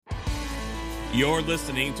You're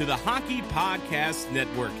listening to the Hockey Podcast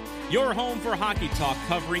Network, your home for hockey talk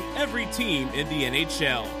covering every team in the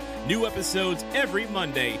NHL. New episodes every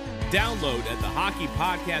Monday. Download at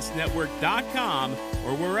thehockeypodcastnetwork.com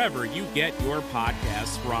or wherever you get your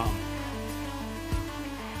podcasts from.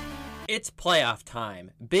 It's playoff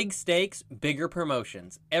time. Big stakes, bigger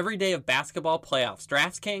promotions. Every day of basketball playoffs,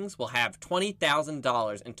 DraftKings will have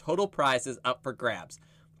 $20,000 in total prizes up for grabs.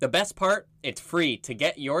 The best part? It's free to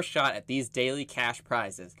get your shot at these daily cash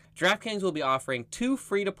prizes. DraftKings will be offering 2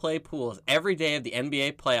 free-to-play pools every day of the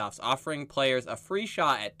NBA playoffs, offering players a free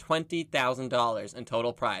shot at $20,000 in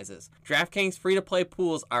total prizes. DraftKings free-to-play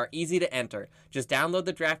pools are easy to enter. Just download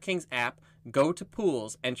the DraftKings app, go to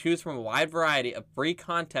pools, and choose from a wide variety of free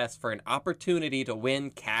contests for an opportunity to win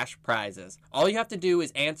cash prizes. All you have to do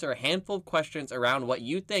is answer a handful of questions around what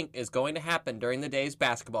you think is going to happen during the day's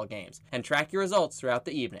basketball games, and track your results throughout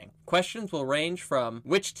the evening. Questions will range from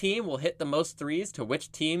which team will hit the most threes to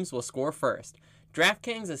which teams will score first.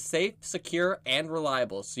 DraftKings is safe, secure, and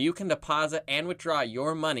reliable, so you can deposit and withdraw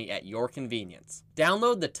your money at your convenience.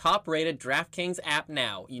 Download the top-rated DraftKings app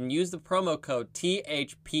now and use the promo code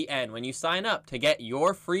THPN when you sign up to get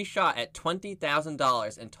your free shot at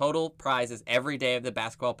 $20,000 in total prizes every day of the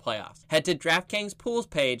basketball playoffs. Head to DraftKings Pools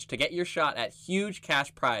page to get your shot at huge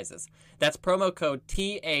cash prizes. That's promo code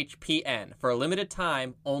THPN for a limited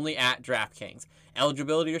time only at DraftKings.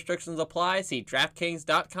 Eligibility restrictions apply. See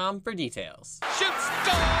DraftKings.com for details. Shoots, scores!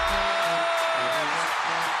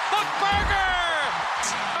 Buckberger!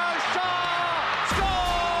 Shaw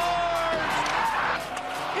scores!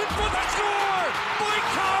 In front of score! Blake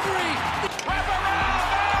Comrie! Wrap around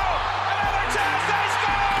now! Another chance, they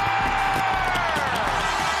score!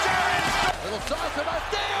 Little sauce about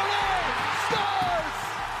Daly! Scores!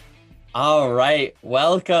 All right,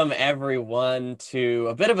 welcome everyone to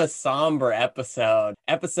a bit of a somber episode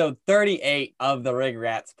 38 of the Rig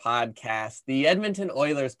Rats podcast, the Edmonton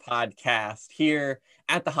Oilers podcast here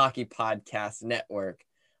at the Hockey Podcast Network.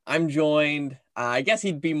 I'm joined, I guess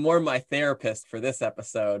he'd be more my therapist for this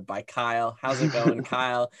episode, by Kyle. How's it going,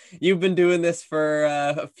 Kyle? You've been doing this for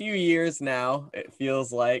a few years now, it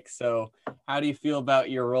feels like. So how do you feel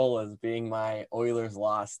about your role as being my Oilers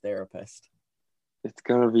loss therapist? It's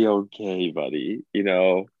going to be okay, buddy. You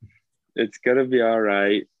know, it's going to be all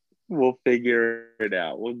right. We'll figure it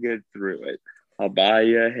out. We'll get through it. I'll buy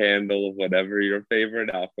you a handle of whatever your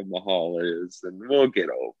favorite alcohol is, and we'll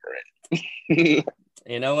get over it.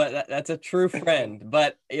 You know what? That's a true friend.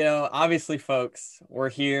 But, you know, obviously, folks, we're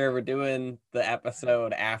here. We're doing the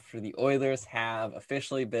episode after the Oilers have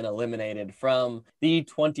officially been eliminated from the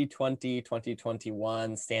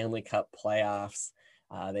 2020-2021 Stanley Cup playoffs.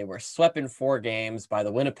 They were swept in 4 games by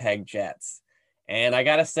the Winnipeg Jets. And I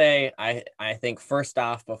got to say, I think first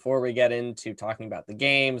off, before we get into talking about the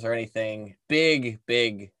games or anything, big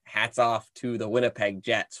hats off to the Winnipeg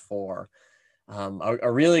Jets for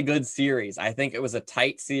a really good series. I think it was a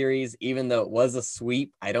tight series, even though it was a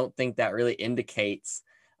sweep. I don't think that really indicates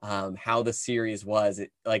how the series was.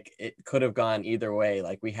 It could have gone either way.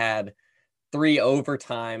 Like, we had 3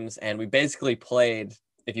 overtimes, and we basically played,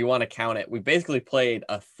 if you want to count it, we basically played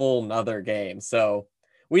a full another game. So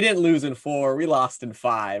we didn't lose in 4, we lost in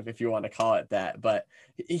 5, if you want to call it that. But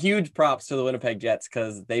huge props to the Winnipeg Jets,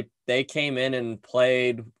 because they came in and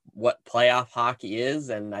played what playoff hockey is,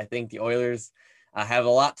 and I think the Oilers have a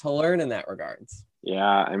lot to learn in that regards. Yeah,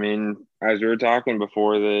 I mean, as we were talking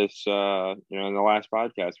before this, in the last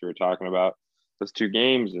podcast, we were talking about those 2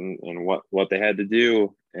 games and what they had to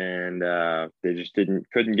do, and they just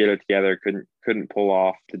couldn't get it together, couldn't pull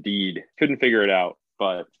off the deed, couldn't figure it out.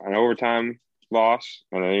 But an overtime loss,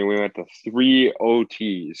 and then we went to 3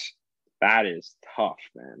 OTs. That is tough,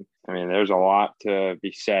 man. I mean, there's a lot to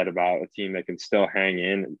be said about a team that can still hang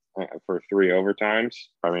in for 3 overtimes.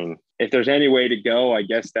 I mean, if there's any way to go, I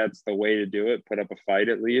guess that's the way to do it. Put up a fight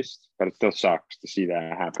at least, but it still sucks to see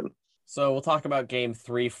that happen. So we'll talk about game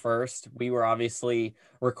 3 first. We were obviously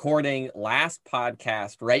recording last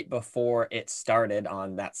podcast right before it started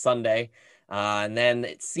on that Sunday. And then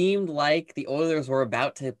it seemed like the Oilers were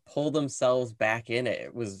about to pull themselves back in.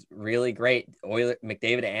 It was really great.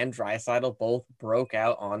 McDavid and Draisaitl both broke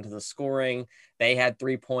out onto the scoring. They had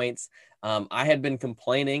 3 points. I had been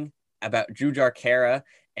complaining about Jujhar Khaira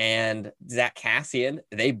and Zach Kassian.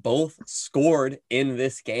 They both scored in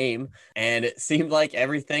this game, and it seemed like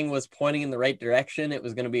everything was pointing in the right direction. It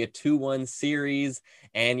was going to be a 2-1 series,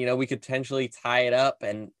 and, you know, we could potentially tie it up,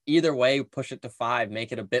 and either way, push it to 5,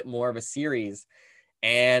 make it a bit more of a series.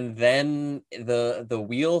 And then the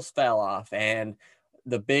wheels fell off, and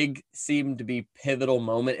The big seemed to be pivotal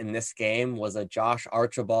moment in this game was a Josh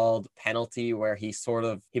Archibald penalty where he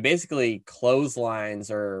basically clotheslines,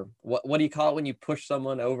 or what do you call it when you push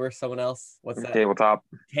someone over someone else? What's that?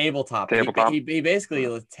 Tabletop. He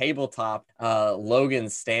basically tabletop Logan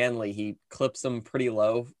Stanley. He clips him pretty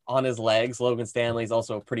low on his legs. Logan Stanley's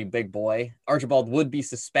also a pretty big boy. Archibald would be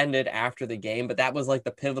suspended after the game, but that was like the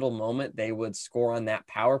pivotal moment. They would score on that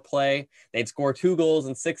power play. They'd score 2 goals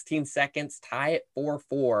in 16 seconds, tie it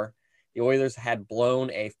 4-4. The Oilers had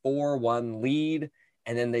blown a 4-1 lead,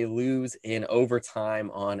 and then they lose in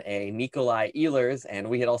overtime on a Nikolai Ehlers. And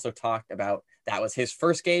we had also talked about that was his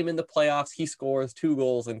first game in the playoffs. He scores 2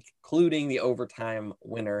 goals, including the overtime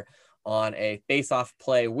winner on a face-off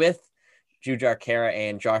play with Jujhar Khaira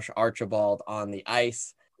and Josh Archibald on the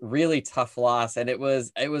ice. Really tough loss. And it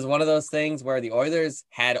was one of those things where the Oilers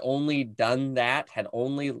had only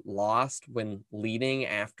lost when leading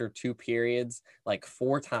after 2 periods, like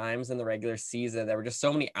 4 times in the regular season. There were just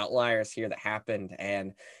so many outliers here that happened.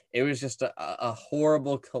 And it was just a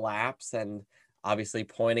horrible collapse. And obviously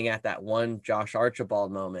pointing at that one Josh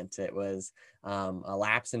Archibald moment, it was a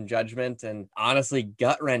lapse in judgment and honestly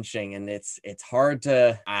gut-wrenching. And it's hard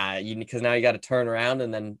to, because now you got to turn around,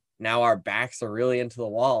 and then now our backs are really into the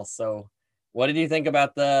wall. So what did you think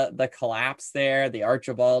about the collapse there, the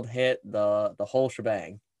Archibald hit, the whole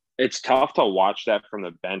shebang? It's tough to watch that from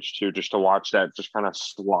the bench too, just to watch that just kind of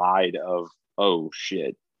slide of, oh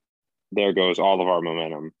shit, there goes all of our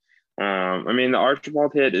momentum. I mean, the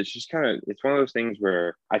Archibald hit is just it's one of those things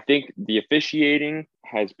where I think the officiating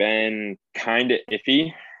has been kind of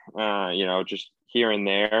iffy, just here and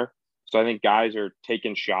there. So I think guys are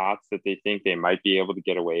taking shots that they think they might be able to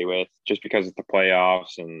get away with just because it's the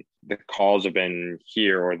playoffs and the calls have been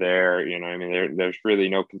here or there. I mean, there's really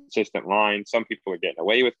no consistent line. Some people are getting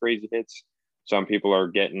away with crazy hits. Some people are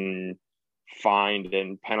getting fined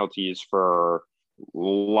and penalties for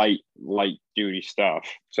light duty stuff.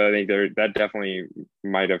 So I think that definitely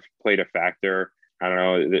might have played a factor. I don't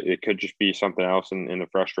know. It could just be something else in the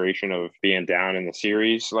frustration of being down in the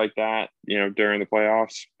series like that, during the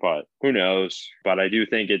playoffs, but who knows? But I do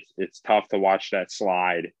think it's tough to watch that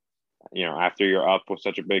slide, after you're up with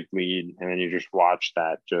such a big lead and then you just watch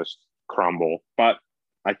that just crumble. But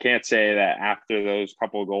I can't say that after those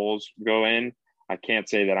couple of goals go in, I can't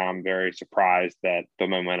say that I'm very surprised that the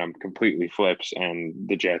momentum completely flips and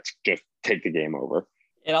the Jets just take the game over.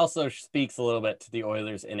 It also speaks a little bit to the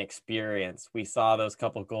Oilers' inexperience. We saw those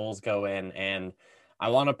couple goals go in, and I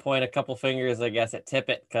want to point a couple fingers, I guess, at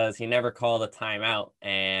Tippett because he never called a timeout,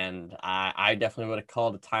 and I definitely would have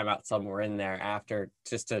called a timeout somewhere in there after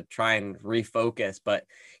just to try and refocus, but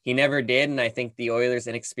he never did, and I think the Oilers'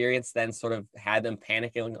 inexperience then sort of had them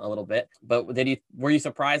panicking a little bit. But were you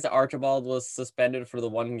surprised that Archibald was suspended for the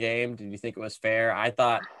 1 game? Did you think it was fair?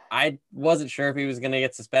 I wasn't sure if he was going to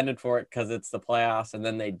get suspended for it because it's the playoffs, and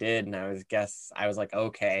then they did, and I was like,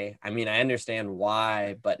 okay. I mean, I understand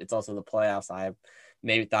why, but it's also the playoffs. I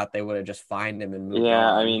maybe thought they would have just fined him and moved on.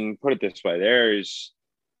 Yeah, I mean, put it this way.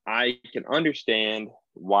 I can understand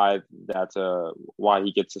why why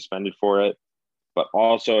he gets suspended for it. But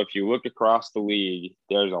also, if you look across the league,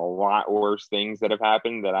 there's a lot worse things that have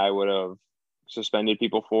happened that I would have suspended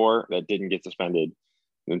people for that didn't get suspended.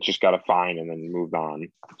 And just got a fine and then moved on.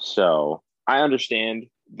 So I understand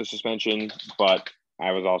the suspension, but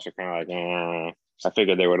I was also kind of like, I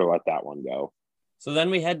figured they would have let that one go. So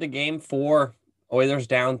then we head to game 4. Oilers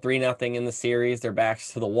down 3-0 in the series. Their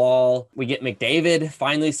backs to the wall. We get McDavid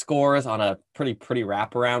finally scores on a pretty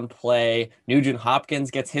wraparound play. Nugent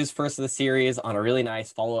Hopkins gets his first of the series on a really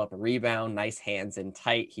nice follow-up rebound. Nice hands in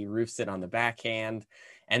tight. He roofs it on the backhand.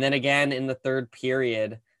 And then again in the third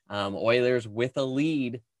period, Oilers with a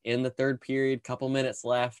lead in the third period, couple minutes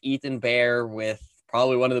left. Ethan Bear with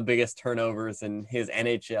probably one of the biggest turnovers in his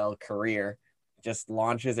NHL career just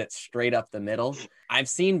launches it straight up the middle. I've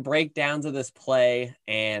seen breakdowns of this play,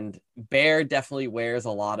 and Bear definitely wears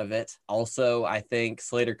a lot of it. Also, I think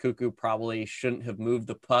Slater Cuckoo probably shouldn't have moved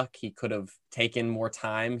the puck. He could have taken more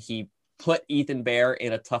time. He put Ethan Bear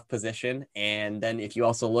in a tough position. And then if you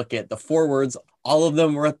also look at the forwards, all of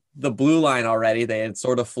them were at the blue line already. They had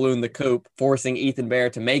sort of flown the coop, forcing Ethan Bear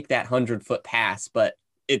to make that 100-foot pass. But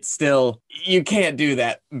it's still, you can't do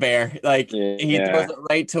that, Bear. He throws it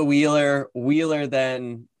right to Wheeler. Wheeler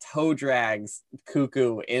then toe drags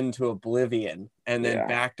Cuckoo into oblivion. And then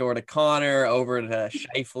backdoor to Connor, over to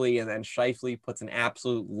Scheifele, and then Scheifele puts an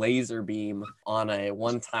absolute laser beam on a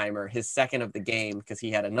one-timer, his second of the game, because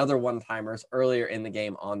he had another one-timers earlier in the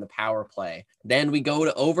game on the power play. Then we go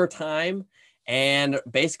to overtime, and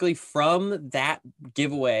basically from that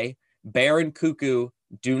giveaway, Bear and Cuckoo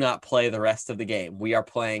do not play the rest of the game. We are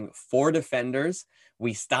playing 4 defenders.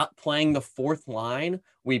 We stopped playing the 4th line.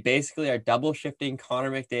 We basically are double shifting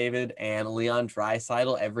Connor McDavid and Leon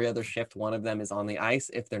Draisaitl. Every other shift, one of them is on the ice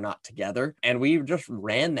if they're not together. And we just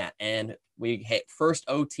ran that. And we hit first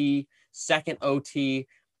OT, second OT,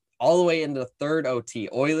 all the way into the 3rd OT.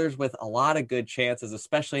 Oilers with a lot of good chances,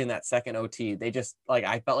 especially in that second OT. They just,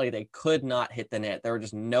 I felt like they could not hit the net. There were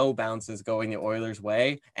just no bounces going the Oilers'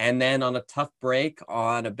 way. And then on a tough break,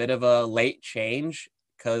 on a bit of a late change,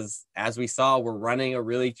 because as we saw, we're running a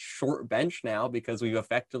really short bench now because we've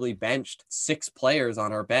effectively benched 6 players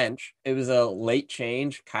on our bench. It was a late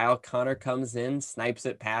change. Kyle Connor comes in, snipes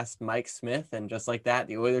it past Mike Smith, and just like that,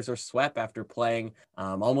 the Oilers are swept after playing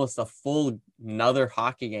almost a full another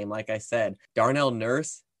hockey game. Like I said, Darnell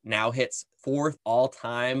Nurse now hits 4th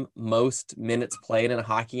all-time most minutes played in a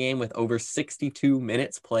hockey game with over 62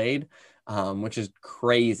 minutes played, which is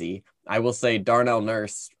crazy. I will say Darnell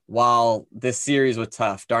Nurse, while this series was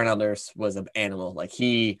tough, Darnell Nurse was an animal.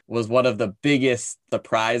 He was one of the biggest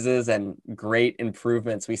surprises and great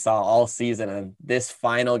improvements we saw all season. And this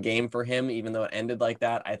final game for him, even though it ended like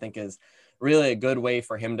that, I think is really a good way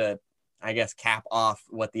for him to, I guess, cap off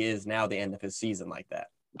what is now the end of his season like that.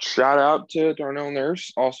 Shout out to Darnell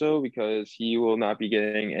Nurse also, because he will not be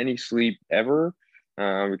getting any sleep ever.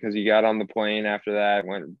 Because he got on the plane after that,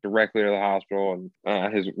 went directly to the hospital,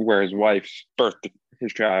 and where his wife birthed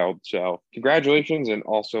his child. So congratulations, and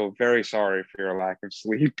also very sorry for your lack of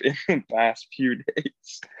sleep in the past few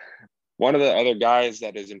days. One of the other guys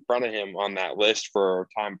that is in front of him on that list for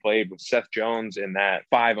time played was Seth Jones in that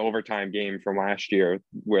 5 overtime game from last year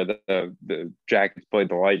where the Jackets played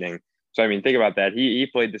the Lightning. So, I mean, think about that. He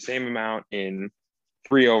played the same amount in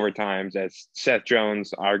 3 overtimes as Seth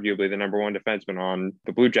Jones, arguably the number 1 defenseman on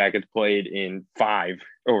the Blue Jackets, played in 5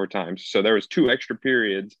 overtimes. So there was 2 extra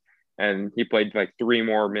periods, and he played 3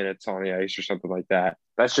 more minutes on the ice or something like that.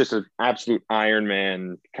 That's just an absolute Iron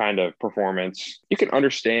Man kind of performance. You can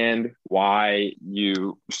understand why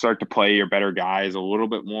you start to play your better guys a little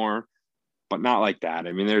bit more, but not like that.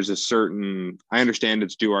 I mean, there's a certain – I understand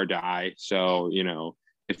it's do or die. So,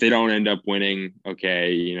 if they don't end up winning,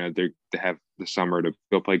 okay, they have the summer to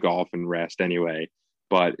go play golf and rest anyway.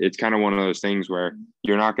 But it's kind of one of those things where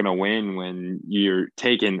you're not going to win when you're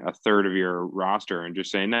taking a third of your roster and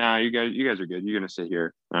just saying, "Nah, you guys are good. You're going to sit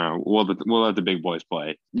here. We'll let the big boys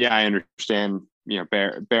play." Yeah, I understand.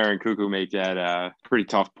 Bear and Cuckoo make that pretty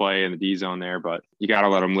tough play in the D zone there, but you got to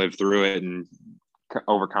let them live through it and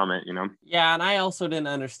overcome it. Yeah, and I also didn't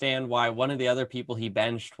understand why one of the other people he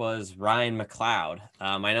benched was Ryan McLeod.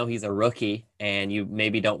 I know he's a rookie and you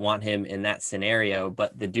maybe don't want him in that scenario,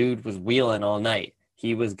 but the dude was wheeling all night.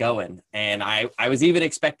 He was going, and I was even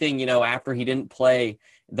expecting, after he didn't play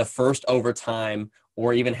the first overtime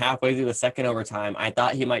or even halfway through the second overtime, I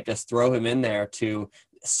thought he might just throw him in there to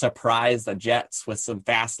surprise the Jets with some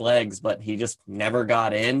fast legs, but he just never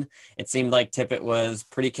got in. It seemed like Tippett was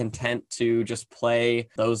pretty content to just play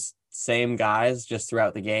those same guys just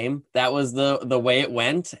throughout the game. That was the way it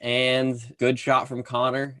went, and good shot from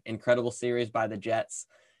Connor. Incredible series by the Jets.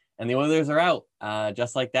 And the Oilers are out.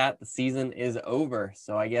 Just like that, the season is over.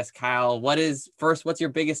 So I guess, Kyle, what's your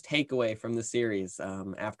biggest takeaway from the series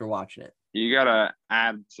after watching it? You got to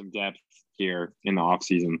add some depth here in the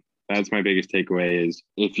offseason. That's my biggest takeaway is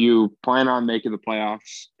if you plan on making the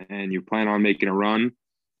playoffs and you plan on making a run,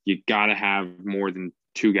 you got to have more than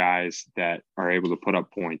 2 guys that are able to put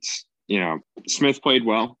up points. Smith played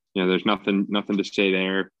well. There's nothing to say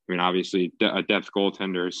there. I mean, obviously, a depth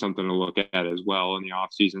goaltender is something to look at as well in the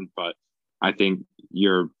offseason, but I think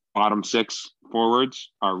your bottom 6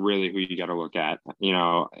 forwards are really who you got to look at.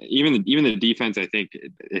 Even the defense, I think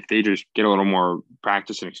if they just get a little more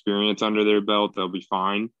practice and experience under their belt, they'll be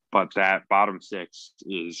fine. But that bottom 6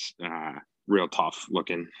 is real tough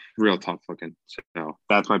looking. So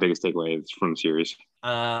that's my biggest takeaway from the series.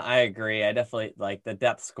 I agree. I definitely like the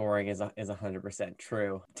depth scoring is 100%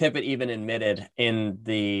 true. Tippett even admitted in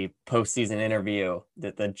the postseason interview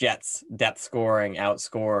that the Jets depth scoring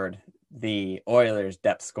outscored the Oilers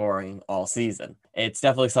depth scoring all season. It's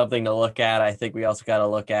definitely something to look at. I think we also got to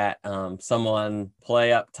look at someone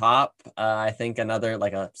play up top. I think another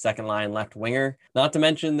like a second line left winger. Not to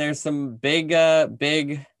mention there's some big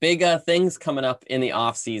things coming up in the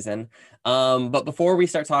off season. But before we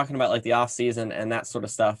start talking about like the off season and that sort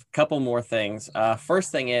of stuff, a couple more things.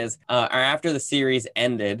 First thing is after the series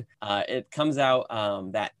ended, it comes out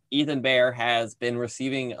that Ethan Bear has been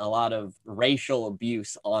receiving a lot of racial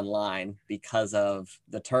abuse online because of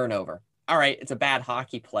the turnover. All right, it's a bad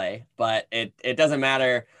hockey play, but it doesn't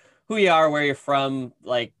matter who you are, where you're from.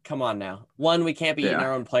 Like, come on now. One, we can't be eating Yeah.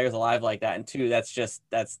 our own players alive like that. And two,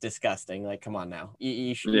 that's disgusting. Like, come on now.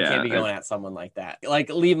 You can't be going at someone like that. Like,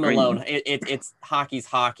 leave them alone. It's hockey's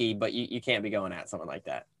hockey, but you can't be going at someone like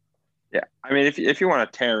that. Yeah. I mean, if you want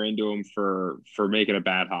to tear into him for making a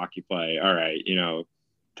bad hockey play, all right,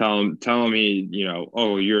 tell him he,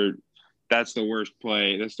 that's the worst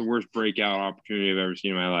play. That's the worst breakout opportunity I've ever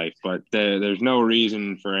seen in my life. But there's no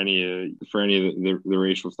reason for any of the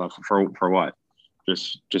racial stuff. For what?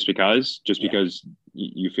 Just because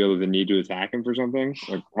you feel the need to attack him for something?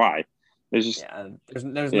 Like, why? There's just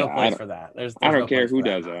there's no place for that. I don't care who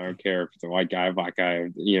does it. I don't care if it's a white guy, black guy.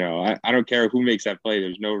 I don't care who makes that play.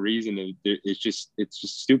 There's no reason. It's just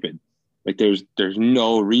stupid. Like there's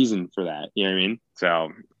no reason for that. You know what I mean?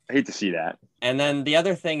 So I hate to see that. And then the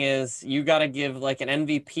other thing is you got to give like an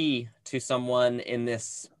MVP to someone in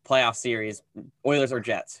this playoff series, Oilers or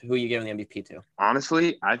Jets. Who are you giving the MVP to?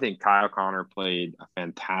 Honestly, I think Kyle Connor played a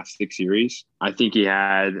fantastic series. I think he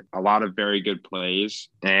had a lot of very good plays,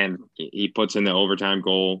 and he puts in the overtime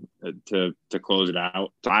goal to close it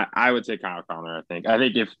out. So I would say Kyle Connor. I think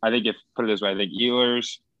if put it this way, I think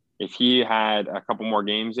Oilers, if he had a couple more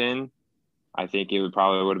games in, I think it would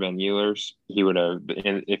have been Oilers. If he would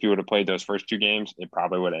have played those first two games, it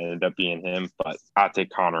probably would have ended up being him. But I'll take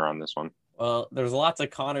Connor on this one. Well, there's lots of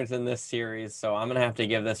Connors in this series, so I'm going to have to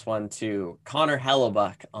give this one to Connor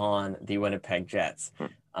Hellebuck on the Winnipeg Jets.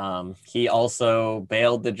 He also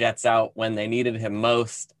bailed the Jets out when they needed him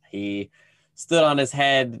most. He stood on his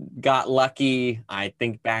head, got lucky. I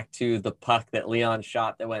think back to the puck that Leon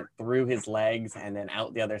shot that went through his legs and then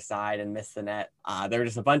out the other side and missed the net. There were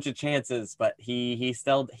just a bunch of chances, but he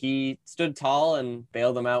stood tall and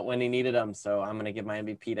bailed them out when he needed them. So I'm going to give my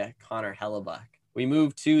MVP to Connor Hellebuck. We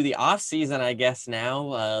move to the off season, I guess.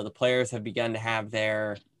 Now the players have begun to have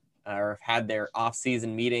had their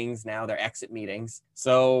off-season meetings, now their exit meetings.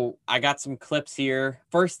 So I got some clips here.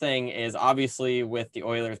 First thing is obviously with the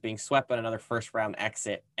Oilers being swept on another first-round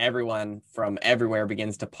exit, everyone from everywhere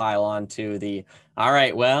begins to pile on to all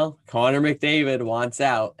right, well, Connor McDavid wants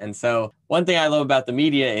out. And so one thing I love about the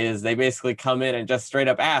media is they basically come in and just straight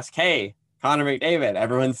up ask, hey, Connor McDavid,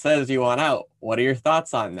 everyone says you want out. What are your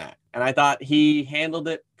thoughts on that? And I thought he handled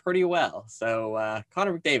it pretty well. So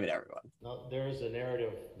Connor McDavid, everyone. Now, there is a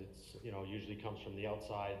narrative that's usually comes from the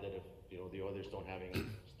outside that if the Oilers don't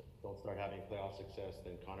start having playoff success,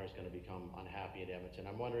 then Connor's going to become unhappy at Edmonton.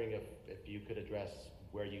 I'm wondering if you could address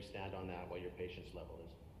where you stand on that, what your patience level is.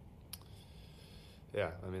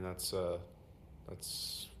 Yeah, I mean that's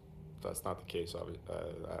not the case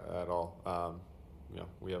at all.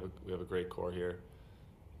 We have a great core here.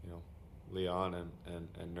 Leon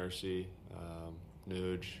and Nursey,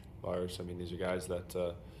 Nuge, Lars. I mean, these are guys that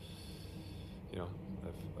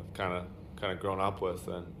I've kind of grown up with,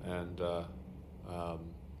 and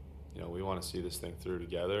we want to see this thing through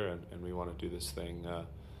together, and we want to do this thing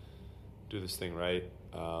right.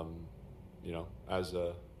 As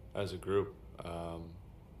a group,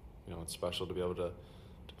 it's special to be able to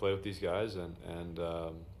play with these guys, and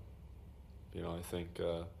I think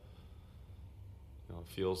it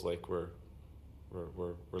feels like we're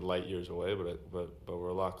light years away, but we're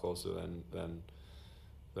a lot closer than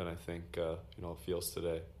I think it feels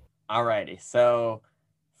today. Alrighty, so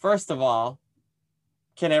first of all,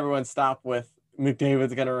 can everyone stop with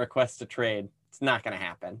McDavid's going to request a trade? It's not going to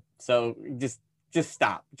happen. So just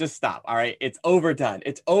stop. All right, it's overdone.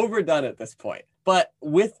 It's overdone at this point. But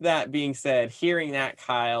with that being said, hearing that,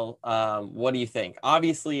 Kyle, what do you think?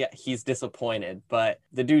 Obviously, he's disappointed, but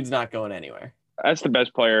the dude's not going anywhere. That's the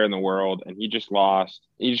best player in the world, and he just lost.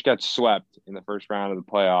 He just got swept in the first round of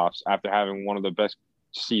the playoffs after having one of the best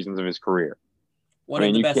seasons of his career. One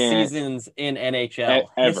of the best seasons in NHL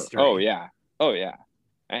history. Oh, yeah.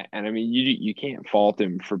 And I mean, you can't fault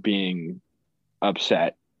him for being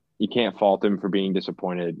upset. You can't fault him for being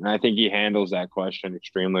disappointed. And I think he handles that question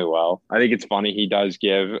extremely well. I think it's funny he does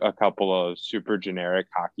give a couple of super generic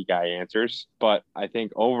hockey guy answers, but I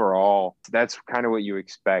think overall that's kind of what you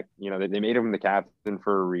expect. They made him the captain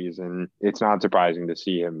for a reason. It's not surprising to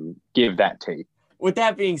see him give that take. With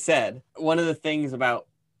that being said, one of the things about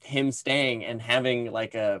him staying and having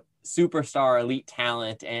like a superstar elite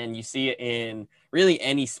talent, and you see it in really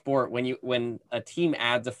any sport when a team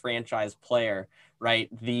adds a franchise player, right?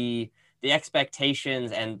 The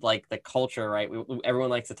expectations and like the culture, right?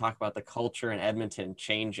 Everyone likes to talk about the culture in Edmonton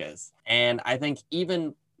changes. And I think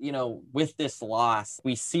even with this loss,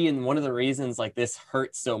 we see, and one of the reasons like this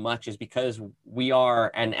hurts so much is because we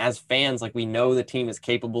are, and as fans, like we know the team is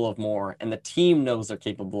capable of more and the team knows they're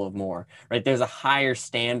capable of more, right? There's a higher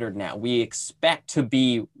standard now. We expect to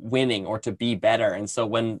be winning or to be better. And so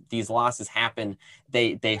when these losses happen,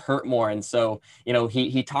 they hurt more. And so,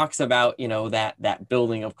 he talks about, that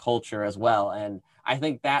building of culture as well. And I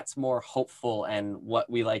think that's more hopeful and what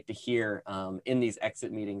we like to hear in these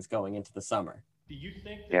exit meetings going into the summer. Do you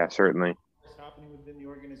think that Yeah, certainly. what's happening within the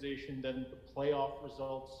organization than the playoff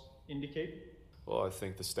results indicate? Well, I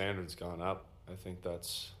think the standard's gone up. I think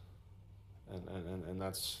that's, and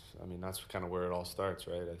that's, I mean, that's kind of where it all starts,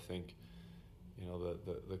 right? I think,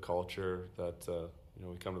 the culture that,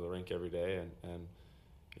 we come to the rink every day and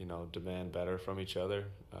demand better from each other,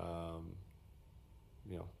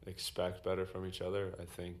 expect better from each other. I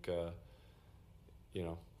think, if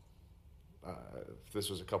this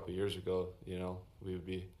was a couple of years ago, we would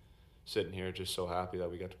be sitting here just so happy that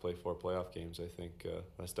we got to play 4 playoff games. I think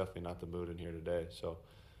that's definitely not the mood in here today. So,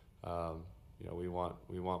 we want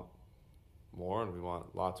more and we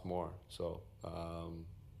want lots more. So,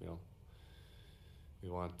 we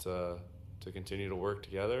want to continue to work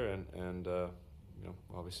together and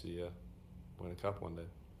obviously win a cup one day.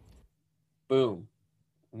 Boom.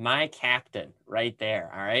 My captain right there.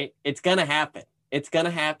 All right. It's going to happen. It's going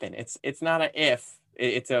to happen. It's not a if,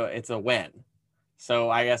 it's a when. So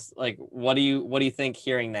I guess what do you think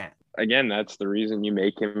hearing that? Again, that's the reason you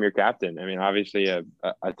make him your captain. I mean, obviously a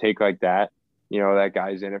take like that, that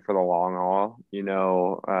guy's in it for the long haul.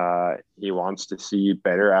 He wants to see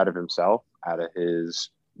better out of himself, out of his,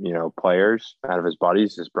 players, out of his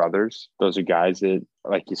buddies, his brothers. Those are guys that,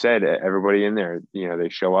 like you said, everybody in there, they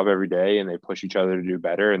show up every day and they push each other to do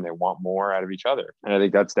better and they want more out of each other. And I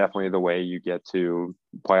think that's definitely the way you get to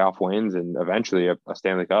playoff wins and eventually a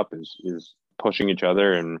Stanley Cup is pushing each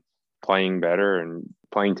other and playing better and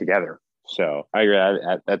playing together. So I agree.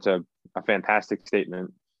 That's a fantastic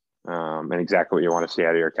statement and exactly what you want to see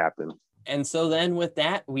out of your captain. And so then with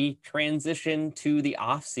that, we transition to the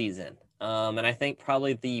off season. And I think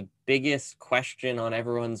probably the biggest question on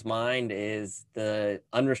everyone's mind is the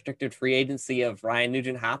unrestricted free agency of Ryan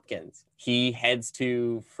Nugent-Hopkins. He heads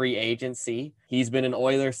to free agency. He's been an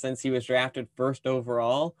Oiler since he was drafted first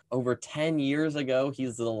overall. Over 10 years ago,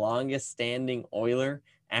 he's the longest standing Oiler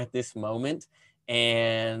at this moment.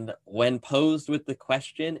 And when posed with the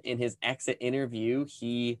question in his exit interview,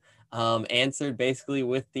 he answered basically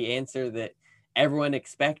with the answer that everyone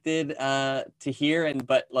expected to hear.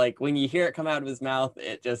 But when you hear it come out of his mouth,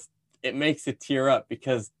 it makes it tear up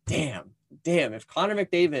because damn, if Connor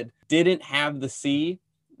McDavid didn't have the C,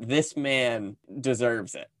 this man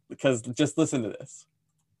deserves it, because just listen to this.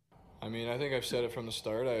 I mean, I think I've said it from the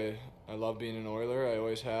start. I love being an Oiler. I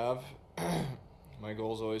always have. My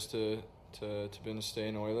goal is always to stay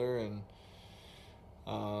an Oiler,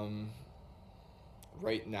 and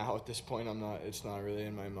right now at this point, it's not really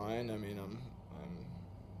in my mind. I mean, I'm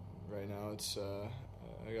right now. It's I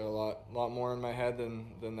got a lot more in my head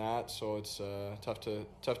than that, so it's tough to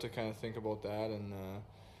kind of think about that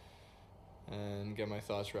and get my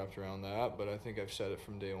thoughts wrapped around that. But I think I've said it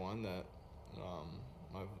from day one that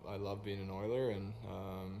I love being an Oiler, and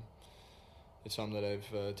it's something that I've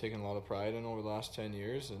taken a lot of pride in over the last 10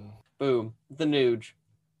 years. And boom, the Nuge.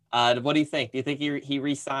 What do you think? Do you think he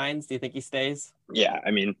re-signs? Do you think he stays? Yeah,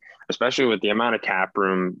 I mean, especially with the amount of cap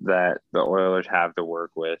room that the Oilers have to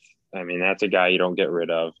work with. I mean, that's a guy you don't get rid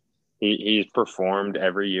of. He's performed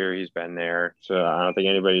every year he's been there, so I don't think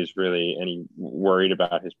anybody's really any worried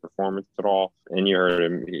about his performance at all. And you heard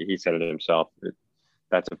him; he said it himself.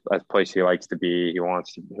 That's a place he likes to be. He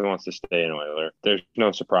wants to stay an Oiler. There's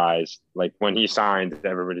no surprise. Like when he signed,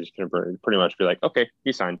 everybody's going to pretty much be like, okay,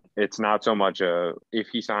 he signed. It's not so much if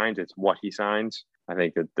he signs, it's what he signs. I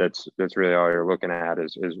think that's really all you're looking at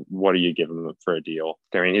is what do you give him for a deal?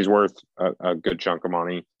 I mean, he's worth a good chunk of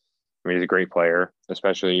money. I mean, he's a great player,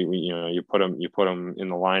 especially you put him in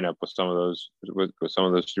the lineup with some of those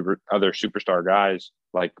other superstar guys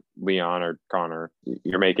like Leon or Connor.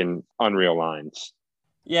 You're making unreal lines.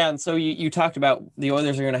 Yeah, and so you talked about the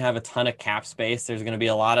Oilers are going to have a ton of cap space. There's going to be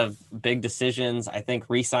a lot of big decisions. I think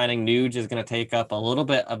re-signing Nuge is going to take up a little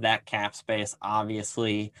bit of that cap space,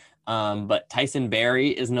 obviously. But Tyson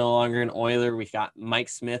Barrie is no longer an Oiler. We've got Mike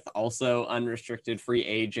Smith, also unrestricted free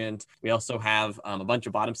agent. We also have a bunch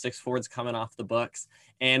of bottom six forwards coming off the books.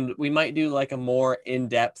 And we might do a more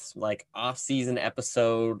in-depth off-season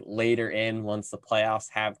episode later once the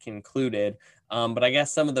playoffs have concluded. But I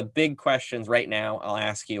guess some of the big questions right now, I'll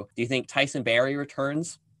ask you. Do you think Tyson Barrie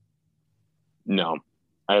returns? No,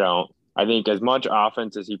 I don't. I think as much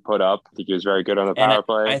offense as he put up, I think he was very good on the power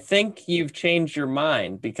play. I think you've changed your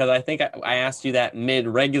mind, because I think I asked you that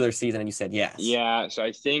mid-regular season and you said yes. Yeah, so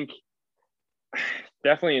I think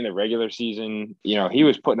definitely in the regular season, he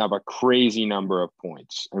was putting up a crazy number of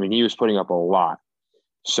points. I mean, he was putting up a lot.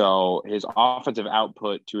 So his offensive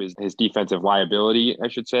output to his defensive liability, I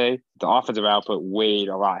should say, the offensive output weighed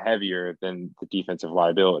a lot heavier than the defensive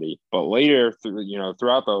liability. But later,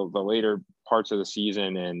 throughout the later parts of the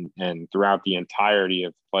season and throughout the entirety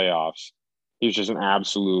of the playoffs, he was just an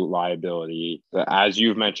absolute liability. As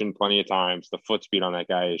you've mentioned plenty of times, the foot speed on that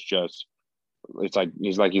guy is just, it's like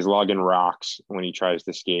he's lugging rocks when he tries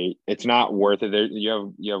to skate. It's not worth it.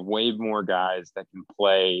 You have way more guys that can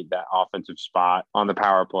play that offensive spot on the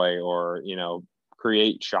power play, or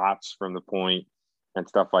create shots from the point and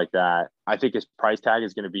stuff like that. I think his price tag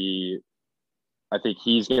is going to be, I think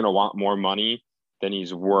he's going to want more money than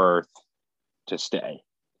he's worth to stay.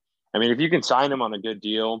 I mean, if you can sign him on a good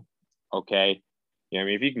deal, okay.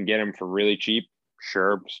 If you can get him for really cheap,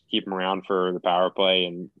 sure, just keep him around for the power play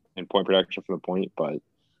and point production from the point. But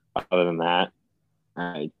other than that,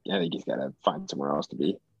 I think he's got to find somewhere else to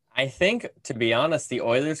be. I think, to be honest, the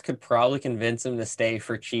Oilers could probably convince him to stay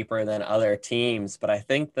for cheaper than other teams. But I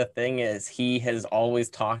think the thing is, he has always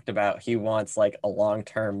talked about he wants like a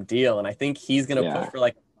long-term deal. And I think he's going to push for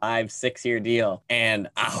like a 5-6 year deal. And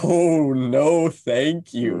no,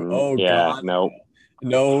 thank you. Oh, yeah, God. no.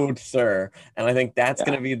 No, sir. And I think that's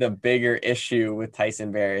going to be the bigger issue with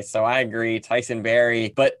Tyson Barrie. So I agree, Tyson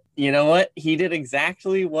Barrie. But you know what? He did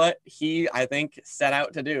exactly what he, I think, set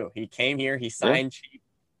out to do. He came here, he signed cheap,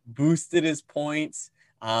 boosted his points.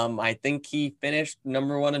 I think he finished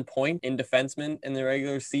number 1 in point in defenseman in the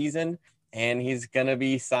regular season. And he's going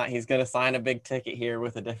to sign a big ticket here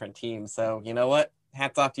with a different team. So you know what?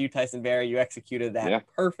 Hats off to you, Tyson Barrie. You executed that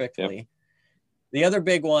perfectly. Yep. The other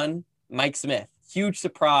big one, Mike Smith. Huge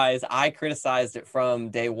surprise. I criticized it from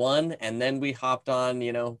day one, and then we hopped on,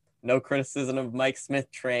 no criticism of Mike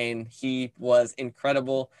Smith train. He was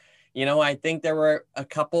incredible. I think there were a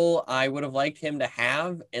couple I would have liked him to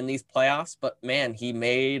have in these playoffs, but man, he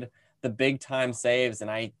made the big time saves.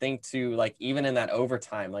 And I think even in that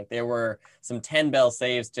overtime, there were some 10-bell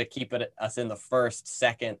saves to keep us in the first,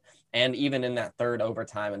 second, and even in that third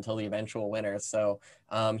overtime until the eventual winner. So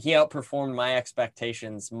he outperformed my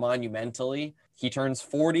expectations monumentally. He turns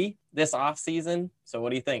 40 this offseason. So what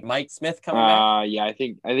do you think? Mike Smith coming back? Yeah, I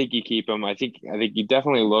think you keep him. I think you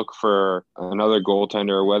definitely look for another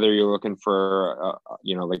goaltender, whether you're looking for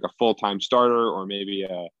like a full-time starter, or maybe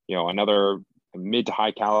another mid to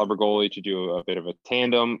high caliber goalie to do a bit of a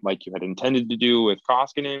tandem like you had intended to do with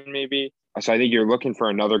Koskinen maybe. So I think you're looking for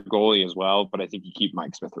another goalie as well, but I think you keep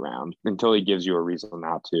Mike Smith around until he gives you a reason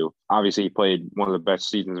not to. Obviously, he played one of the best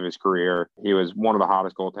seasons of his career. He was one of the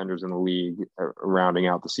hottest goaltenders in the league rounding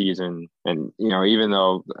out the season. And, even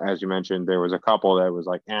though, as you mentioned, there was a couple that was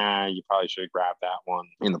like, you probably should have grabbed that one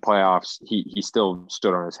in the playoffs, he still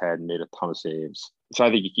stood on his head and made a ton of saves. So I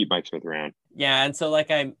think you keep Mike Smith around. Yeah, and so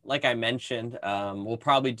like I mentioned, we'll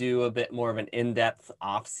probably do a bit more of an in-depth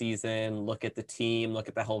off-season, look at the team, look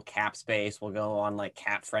at the whole cap space. We'll go on like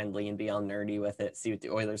cap friendly and be all nerdy with it, see what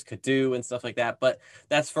the Oilers could do and stuff like that. But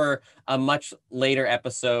that's for a much later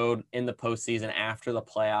episode in the postseason after the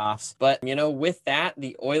playoffs. But, with that,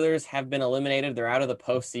 the Oilers have been eliminated. They're out of the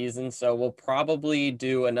postseason. So we'll probably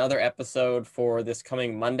do another episode for this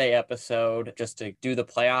coming Monday episode just to do the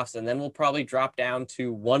playoffs. And then we'll probably drop down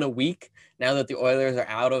to one a week now that the Oilers are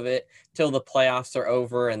out of it till the playoffs are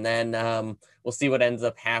over. And then we'll see what ends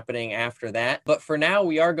up happening after that. But for now,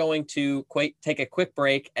 we are going to take a quick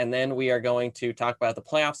break, and then we are going to talk about the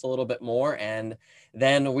playoffs a little bit more. And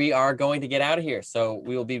then we are going to get out of here. So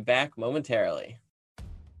we will be back momentarily.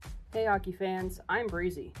 Hey, hockey fans, I'm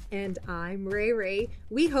Breezy. And I'm Ray Ray.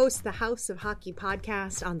 We host the House of Hockey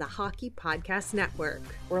podcast on the Hockey Podcast Network.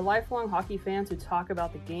 We're lifelong hockey fans who talk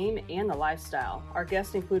about the game and the lifestyle. Our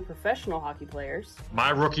guests include professional hockey players.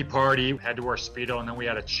 My rookie party had to wear Speedo, and then we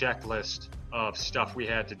had a checklist of stuff we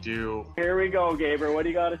had to do. Here we go, Gaber. What do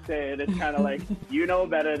you got to say? And it's kind of like, you know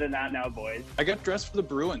better than that now, boys. I got dressed for the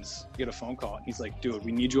Bruins. Get a phone call. He's like, dude,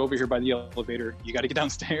 we need you over here by the elevator. You got to get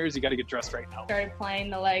downstairs. You got to get dressed right now. Started playing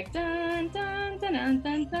the dun, dun, dun, dun,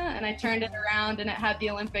 dun, dun, and I turned it around and it had the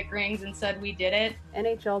Olympic rings and said we did it.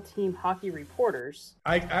 NHL team hockey reporters.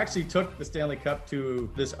 I actually took the Stanley Cup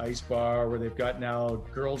to this ice bar where they've got now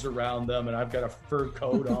girls around them, and I've got a fur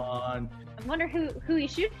coat on. I wonder who he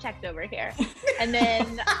shoot checked over here. And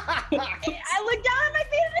then I looked down at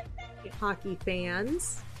my feet. Hockey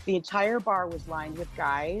fans. The entire bar was lined with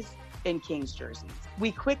guys in Kings jerseys.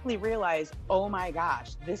 we quickly realize, oh my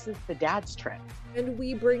gosh, this is the dad's trip. And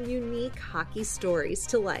we bring unique hockey stories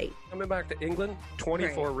to light. Coming back to England,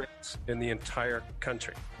 24 rinks in the entire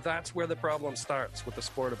country. That's where the problem starts with the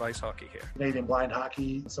sport of ice hockey here. Canadian Blind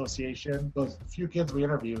Hockey Association, those few kids we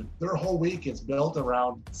interviewed, their whole week is built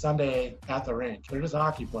around Sunday at the rink. They're just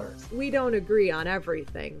hockey players. We don't agree on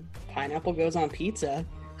everything. Pineapple goes on pizza.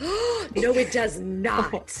 No, it does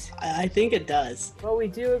not. I think it does. But we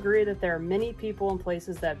do agree that there are many people and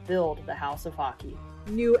places that build the House of Hockey.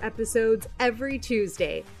 New episodes every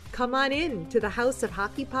Tuesday. Come on in to the House of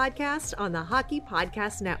Hockey podcast on the Hockey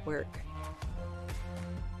Podcast Network.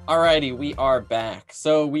 Alrighty, we are back.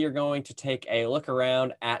 So we are going to take a look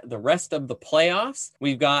around at the rest of the playoffs.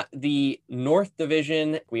 We've got the North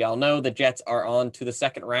Division. We all know the Jets are on to the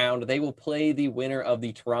second round. They will play the winner of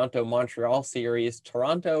the Toronto-Montreal series.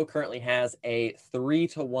 Toronto currently has a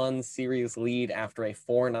 3-1 series lead after a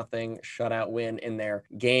 4-0 shutout win in their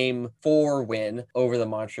Game 4 win over the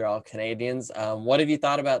Montreal Canadiens. What have you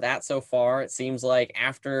thought about that so far? It seems like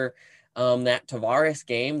after that Tavares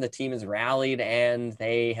game, the team has rallied and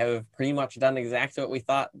they have pretty much done exactly what we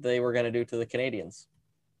thought they were going to do to the Canadiens.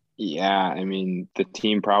 Yeah, I mean, the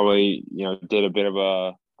team probably, did a bit of a,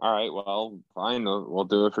 all right, well, fine, we'll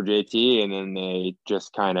do it for JT. And then they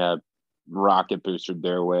just kind of rocket boosted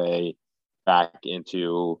their way back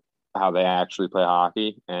into how they actually play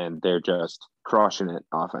hockey. And they're just crushing it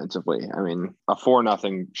offensively. I mean, a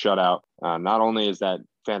 4-0 shutout. Not only is that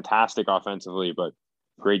fantastic offensively, but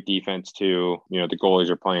great defense too. The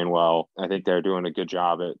goalies are playing well. I think they're doing a good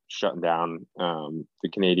job at shutting down the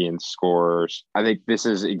Canadian scorers. I think this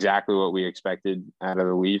is exactly what we expected out of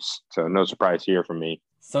the Leafs. So no surprise here from me.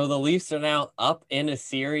 So the Leafs are now up in a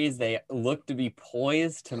series. They look to be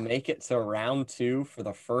poised to make it to round 2 for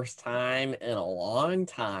the first time in a long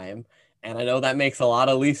time. And I know that makes a lot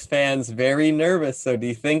of Leafs fans very nervous. So do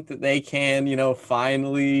you think that they can,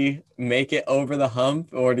 finally make it over the hump,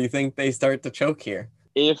 or do you think they start to choke here?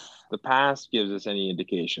 If the past gives us any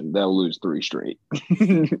indication, they'll lose 3 straight.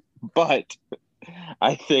 But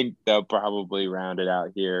I think they'll probably round it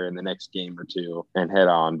out here in the next game or two and head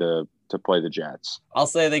on to play the Jets. I'll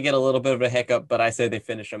say they get a little bit of a hiccup, but I say they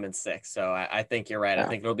finish them in 6. So I think you're right. Yeah. I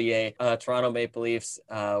think it'll be a Toronto Maple Leafs,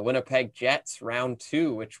 Winnipeg Jets round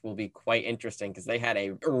 2, which will be quite interesting because they had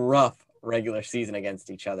a rough regular season against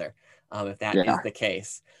each other, if that is the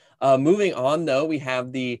case. Moving on, though, we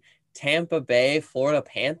have the Tampa Bay Florida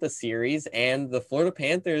Panther series, and the Florida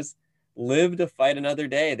Panthers live to fight another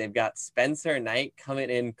day. They've got Spencer Knight coming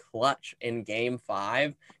in clutch in Game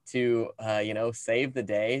 5 to save the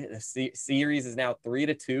day. The series is now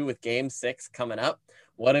 3-2 with Game 6 coming up.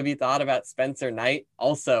 What have you thought about Spencer Knight?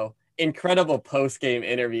 Also, incredible post-game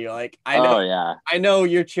interview. I know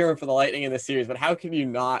you're cheering for the Lightning in this series, but how can you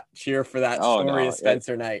not cheer for that story of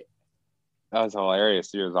Spencer Knight? That was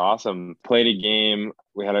hilarious. It was awesome. Played a game.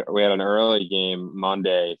 We had an early game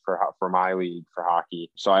Monday for my league for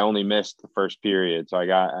hockey. So I only missed the first period. So I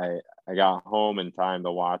got home in time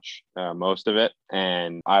to watch most of it.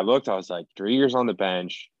 And I was like, Drieger's on the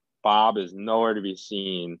bench. Bob is nowhere to be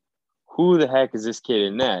seen. Who the heck is this kid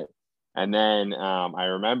in net? And then I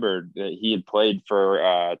remembered that he had played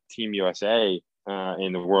for Team USA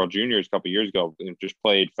in the World Juniors a couple of years ago and just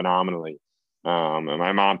played phenomenally. And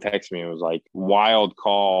my mom texted me and was like, wild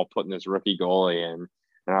call putting this rookie goalie in.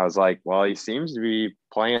 And I was like, well, he seems to be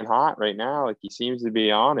playing hot right now. Like, he seems to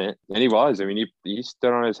be on it. And he was. I mean, he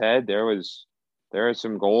stood on his head. There are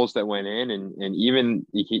some goals that went in, and even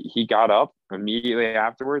he got up immediately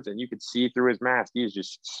afterwards, and you could see through his mask. He was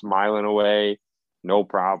just smiling away. No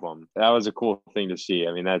problem. That was a cool thing to see.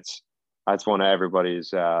 I mean, that's one of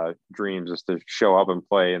everybody's dreams, is to show up and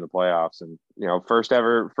play in the playoffs. And, first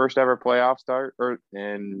ever playoff start,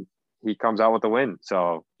 and he comes out with a win.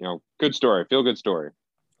 So, good story. Feel good story.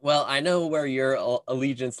 Well, I know where your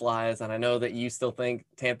allegiance lies, and I know that you still think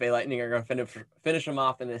Tampa Bay Lightning are going to finish them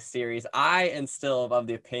off in this series. I am still of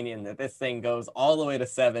the opinion that this thing goes all the way to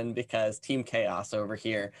 7 because Team Chaos over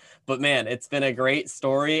here. But, man, it's been a great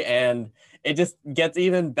story, and it just gets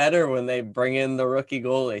even better when they bring in the rookie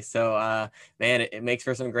goalie. So, man, it makes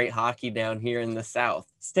for some great hockey down here in the South.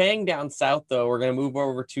 Staying down south, though, we're going to move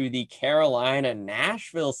over to the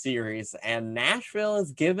Carolina-Nashville series, and Nashville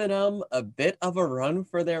has given them a bit of a run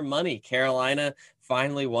for their money. Carolina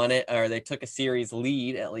finally won it, or they took a series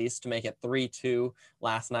lead, at least, to make it 3-2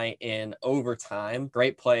 last night in overtime.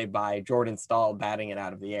 Great play by Jordan Staal batting it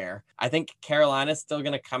out of the air. I think Carolina's still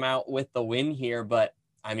going to come out with the win here, but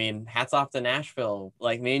I mean, hats off to Nashville.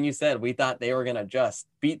 Like me and you said, we thought they were going to just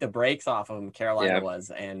beat the brakes off of them, Carolina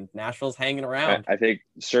was, and Nashville's hanging around. I think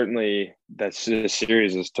certainly that this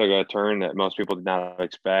series has took a turn that most people did not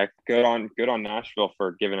expect. Good on Nashville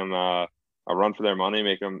for giving them a run for their money,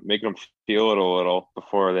 making them feel it a little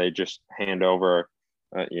before they just hand over,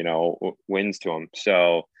 wins to them.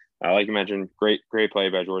 So, like you mentioned, great play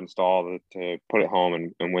by Jordan Staal to put it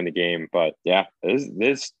home and win the game. But yeah,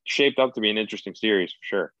 this shaped up to be an interesting series for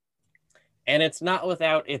sure. And it's not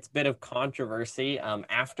without its bit of controversy.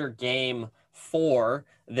 After game 4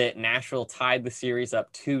 that Nashville tied the series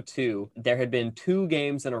up 2-2, there had been 2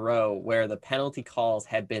 games in a row where the penalty calls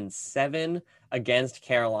had been 7 against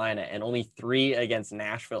Carolina and only 3 against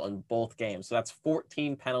Nashville in both games. So that's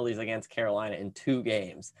 14 penalties against Carolina in 2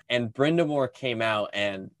 games. And Brindamore came out,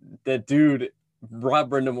 and the dude, Rob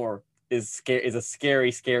Brindamore, is a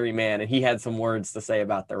scary, scary man. And he had some words to say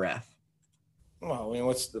about the ref. Well, I mean,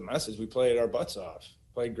 what's the message? We played our butts off,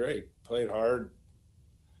 played great, played hard.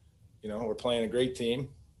 We're playing a great team.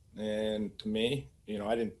 And to me,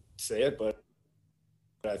 I didn't say it, but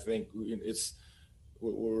I think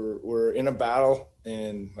we're in a battle.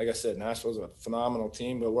 And like I said, Nashville's a phenomenal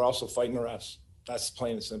team, but we're also fighting the refs. That's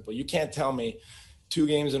plain and simple. You can't tell me 2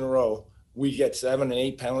 games in a row, we get 7 and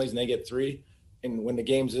 8 penalties and they get 3. And when the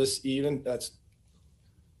game's this even, it's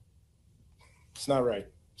not right.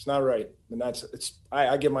 It's not right. And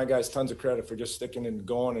I give my guys tons of credit for just sticking and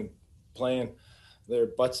going and playing their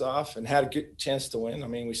butts off and had a good chance to win. I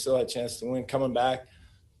mean, we still had a chance to win. Coming back,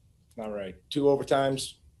 it's not right. 2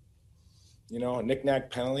 overtimes, a knick-knack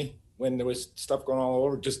penalty when there was stuff going all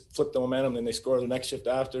over, just flip the momentum, then they score the next shift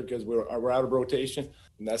after because we're out of rotation.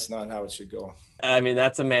 And that's not how it should go. I mean,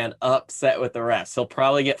 that's a man upset with the refs. He'll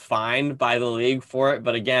probably get fined by the league for it.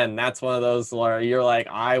 But again, that's one of those where you're like,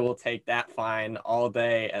 I will take that fine all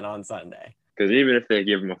day and on Sunday. Because even if they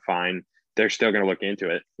give him a fine, they're still going to look into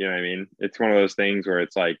it. You know what I mean? It's one of those things where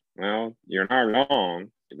it's like, well, you're not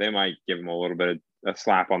wrong. They might give him a little bit of a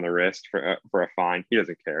slap on the wrist for a fine. He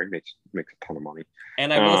doesn't care. He makes a ton of money.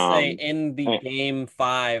 And I will say in the game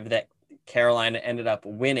 5 that Carolina ended up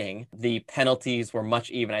winning, the penalties were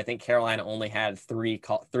much even. I think Carolina only had 3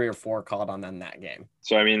 or 4 called on them that game.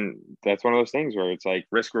 So, I mean, that's one of those things where it's like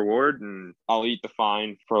risk reward, and I'll eat the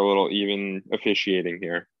fine for a little even officiating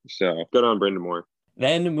here. So good on Brindamore.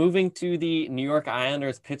 Then moving to the New York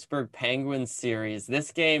Islanders-Pittsburgh Penguins series.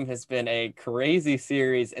 This game has been a crazy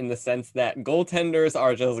series in the sense that goaltenders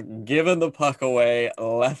are just giving the puck away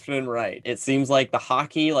left and right. It seems like the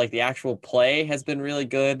hockey, like the actual play, has been really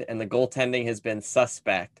good, and the goaltending has been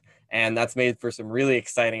suspect. And that's made for some really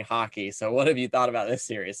exciting hockey. So what have you thought about this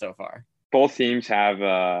series so far? Both teams have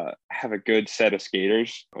a good set of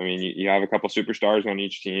skaters. I mean, you have a couple superstars on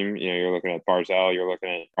each team. You're looking at Barzal, you're looking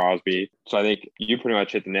at Crosby. So I think you pretty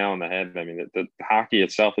much hit the nail on the head. I mean, the hockey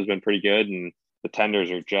itself has been pretty good, and the tenders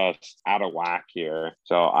are just out of whack here.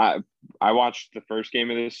 So I watched the first game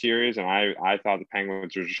of this series, and I thought the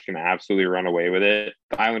Penguins were just going to absolutely run away with it.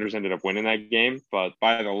 The Islanders ended up winning that game, but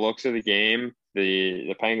by the looks of the game,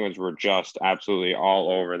 the Penguins were just absolutely all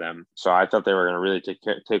over them. So I thought they were going to really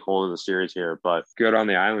take hold of the series here, but good on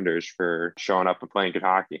the Islanders for showing up and playing good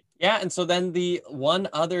hockey. Yeah, and so then the one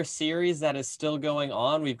other series that is still going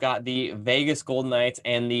on, we've got the Vegas Golden Knights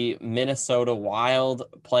and the Minnesota Wild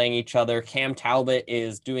playing each other. Cam Talbot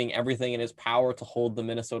is doing everything in his power to hold the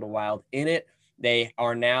Minnesota Wild in it. They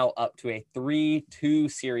are now up to a 3-2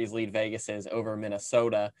 series lead. Vegas is over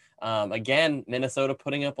Minnesota. Again, Minnesota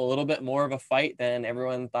putting up a little bit more of a fight than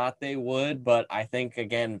everyone thought they would. But I think,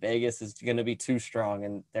 again, Vegas is going to be too strong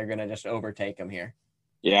and they're going to just overtake them here.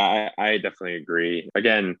 Yeah, I definitely agree.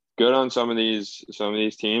 Again, good on some of these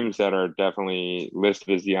teams that are definitely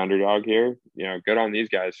listed as the underdog here. Good on these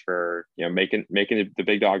guys for making the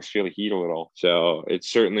big dogs feel the heat a little. So it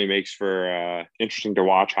certainly makes for interesting to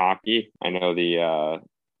watch hockey. I know the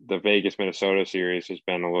Vegas Minnesota series has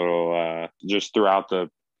been a little just throughout the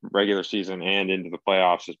regular season and into the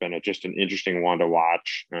playoffs has been just an interesting one to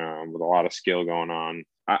watch with a lot of skill going on.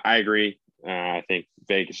 I agree. I think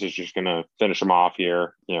Vegas is just going to finish them off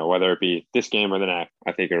here, whether it be this game or the next.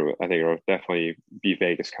 I think it'll definitely be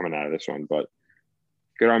Vegas coming out of this one, but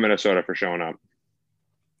good on Minnesota for showing up.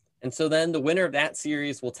 And so then the winner of that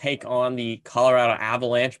series will take on the Colorado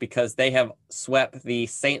Avalanche because they have swept the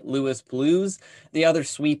St. Louis Blues, the other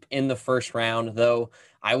sweep in the first round. Though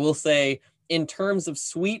I will say in terms of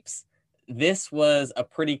sweeps, this was a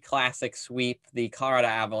pretty classic sweep. The Colorado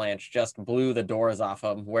Avalanche just blew the doors off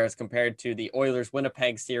of them, whereas compared to the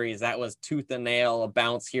Oilers-Winnipeg series, that was tooth and nail, a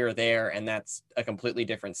bounce here or there, and that's a completely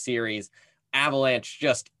different series. Avalanche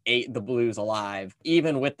just ate the Blues alive.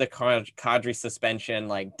 Even with the Kadri suspension,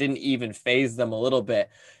 like, didn't even phase them a little bit.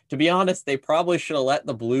 To be honest, they probably should have let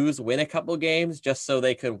the Blues win a couple games just so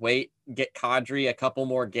they could get Kadri a couple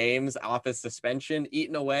more games off his suspension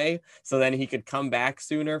eaten away, so then he could come back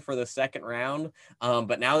sooner for the second round.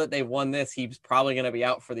 But now that they've won this, he's probably going to be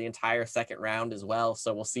out for the entire second round as well.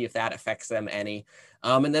 So we'll see if that affects them any.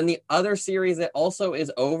 And then the other series that also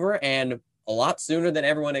is over, and a lot sooner than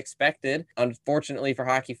everyone expected. Unfortunately for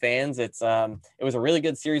hockey fans, it was a really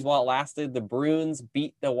good series while it lasted. The Bruins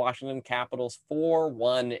beat the Washington Capitals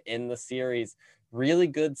 4-1 in the series. Really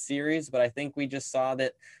good series, but I think we just saw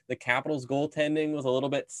that the Capitals goaltending was a little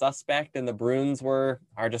bit suspect, and the Bruins are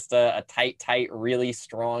just a tight, really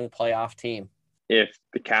strong playoff team. If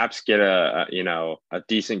the Caps get a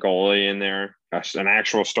decent goalie in there, an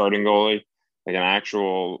actual starting goalie, like an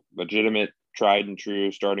actual legitimate tried and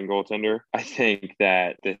true starting goaltender, I think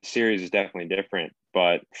that the series is definitely different.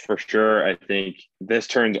 But for sure, I think this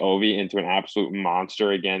turns Ovi into an absolute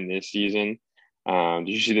monster again this season. Did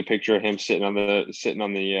you see the picture of him sitting on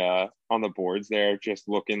the boards there, just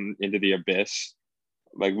looking into the abyss,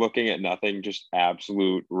 like looking at nothing, just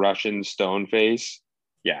absolute Russian stone face?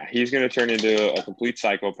 Yeah, he's going to turn into a complete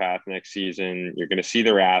psychopath next season. You're going to see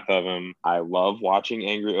the wrath of him. I love watching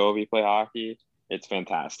angry Ovi play hockey. It's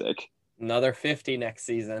fantastic. Another 50 next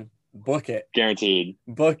season. Book it. Guaranteed.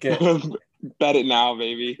 Book it. Bet it now,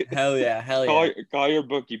 baby. Hell yeah. Call your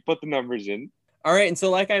bookie. Put the numbers in. All right, and so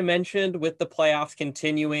like I mentioned, with the playoffs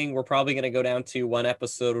continuing, we're probably going to go down to one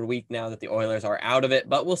episode a week now that the Oilers are out of it,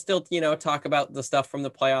 but we'll still, talk about the stuff from the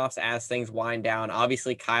playoffs as things wind down.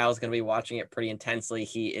 Obviously, Kyle's going to be watching it pretty intensely.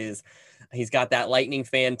 He's got that Lightning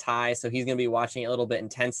fan tie, so he's going to be watching it a little bit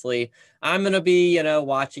intensely. I'm going to be,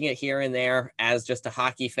 watching it here and there as just a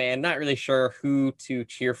hockey fan. Not really sure who to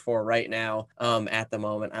cheer for right now at the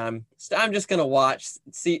moment. I'm just going to watch,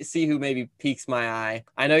 see who maybe piques my eye.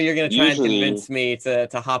 I know you're going to try and convince me to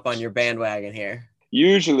hop on your bandwagon here.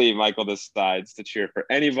 Usually Michael decides to cheer for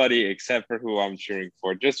anybody except for who I'm cheering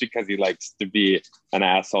for, just because he likes to be an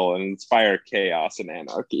asshole and inspire chaos and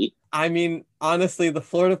anarchy. I mean, honestly, the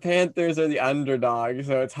Florida Panthers are the underdog,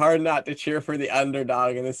 so it's hard not to cheer for the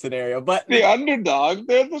underdog in this scenario. But the underdog,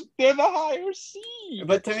 they're the higher seed.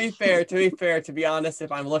 But to be honest, if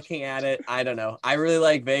I'm looking at it, I don't know. I really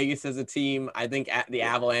like Vegas as a team. I think the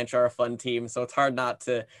Avalanche are a fun team, so it's hard not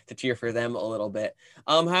to cheer for them a little bit.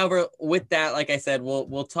 However, with that, like I said,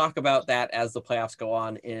 we'll talk about that as the playoffs go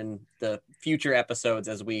on in the future episodes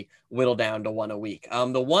as we whittle down to one a week.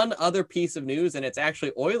 The one other piece of news, and it's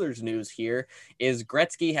actually Oilers news here, is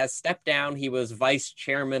Gretzky has stepped down. He was vice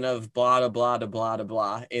chairman of blah, blah, blah, blah,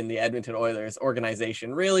 blah in the Edmonton Oilers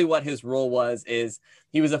organization. Really what his role was is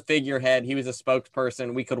he was a figurehead. He was a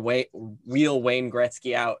spokesperson. We could wheel Wayne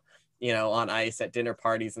Gretzky out, on ice at dinner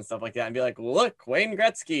parties and stuff like that and be like, look, Wayne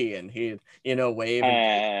Gretzky. And he'd, wave.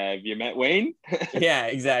 Have you met Wayne? Yeah,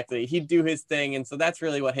 exactly. He'd do his thing. And so that's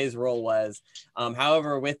really what his role was.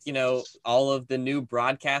 However, with, all of the new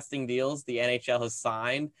broadcasting deals the NHL has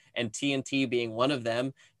signed, and TNT being one of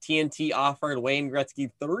them, TNT offered Wayne Gretzky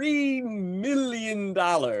 $3 million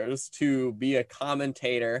to be a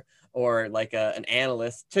commentator or like an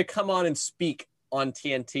analyst to come on and speak on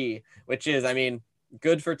TNT, which is,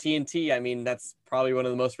 good for TNT. That's probably one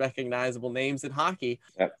of the most recognizable names in hockey.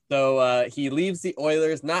 Yep. So he leaves the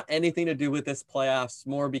Oilers, not anything to do with this playoffs,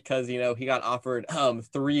 more because, he got offered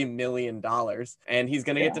 $3 million and he's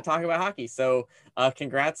going to get to talk about hockey. So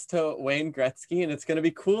congrats to Wayne Gretzky, and it's going to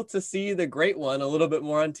be cool to see the great one a little bit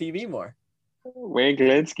more on TV more. Wayne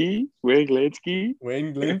Gretzky.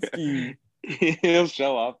 He'll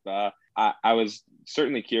show up. I was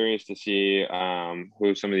certainly curious to see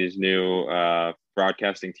who some of these new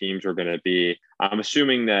broadcasting teams were going to be. I'm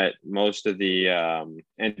assuming that most of the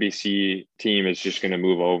NBC team is just going to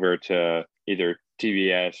move over to either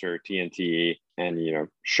TBS or TNT and,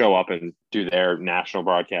 show up and do their national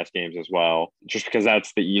broadcast games as well, just because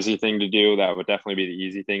that's the easy thing to do. That would definitely be the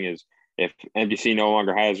easy thing. Is if NBC no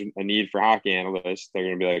longer has a need for hockey analysts, they're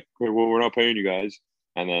going to be like, hey, well, we're not paying you guys.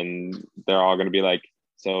 And then they're all going to be like,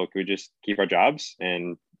 so can we just keep our jobs?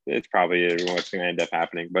 And it's probably what's going to end up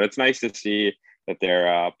happening. But it's nice to see that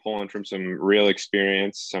they're pulling from some real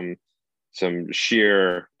experience, some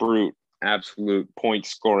sheer brute, absolute point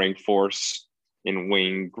scoring force in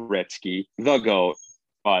Wayne Gretzky, the GOAT.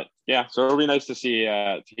 But yeah, so it'll be nice to see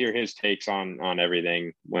to hear his takes on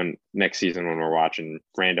everything when next season when we're watching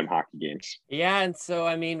random hockey games. Yeah, and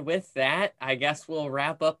so with that, I guess we'll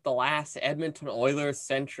wrap up the last Edmonton Oilers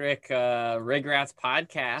centric Rigrats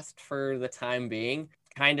podcast for the time being.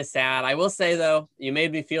 kind of sad. I will say, though, you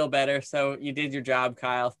made me feel better, so you did your job,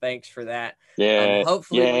 Kyle. Thanks for that. Yeah.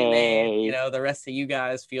 Hopefully we made, Yay. the rest of you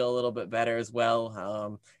guys feel a little bit better as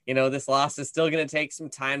well. This loss is still going to take some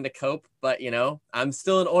time to cope, but, I'm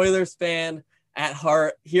still an Oilers fan at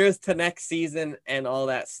heart. Here's to next season and all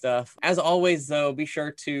that stuff. As always, though, be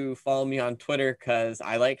sure to follow me on Twitter because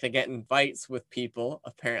I like to get in fights with people.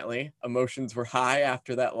 Apparently, emotions were high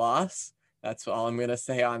after that loss. That's all I'm going to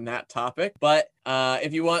say on that topic. But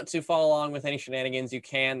if you want to follow along with any shenanigans, you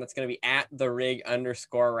can. That's going to be at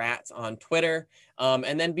 @TheRig_Rats on Twitter.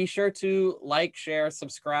 And then be sure to like, share,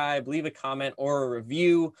 subscribe, leave a comment or a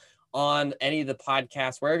review on any of the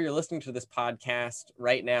podcasts, wherever you're listening to this podcast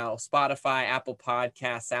right now, Spotify, Apple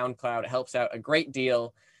Podcasts, SoundCloud. It helps out a great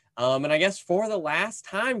deal. And I guess for the last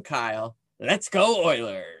time, Kyle, let's go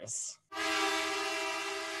Oilers.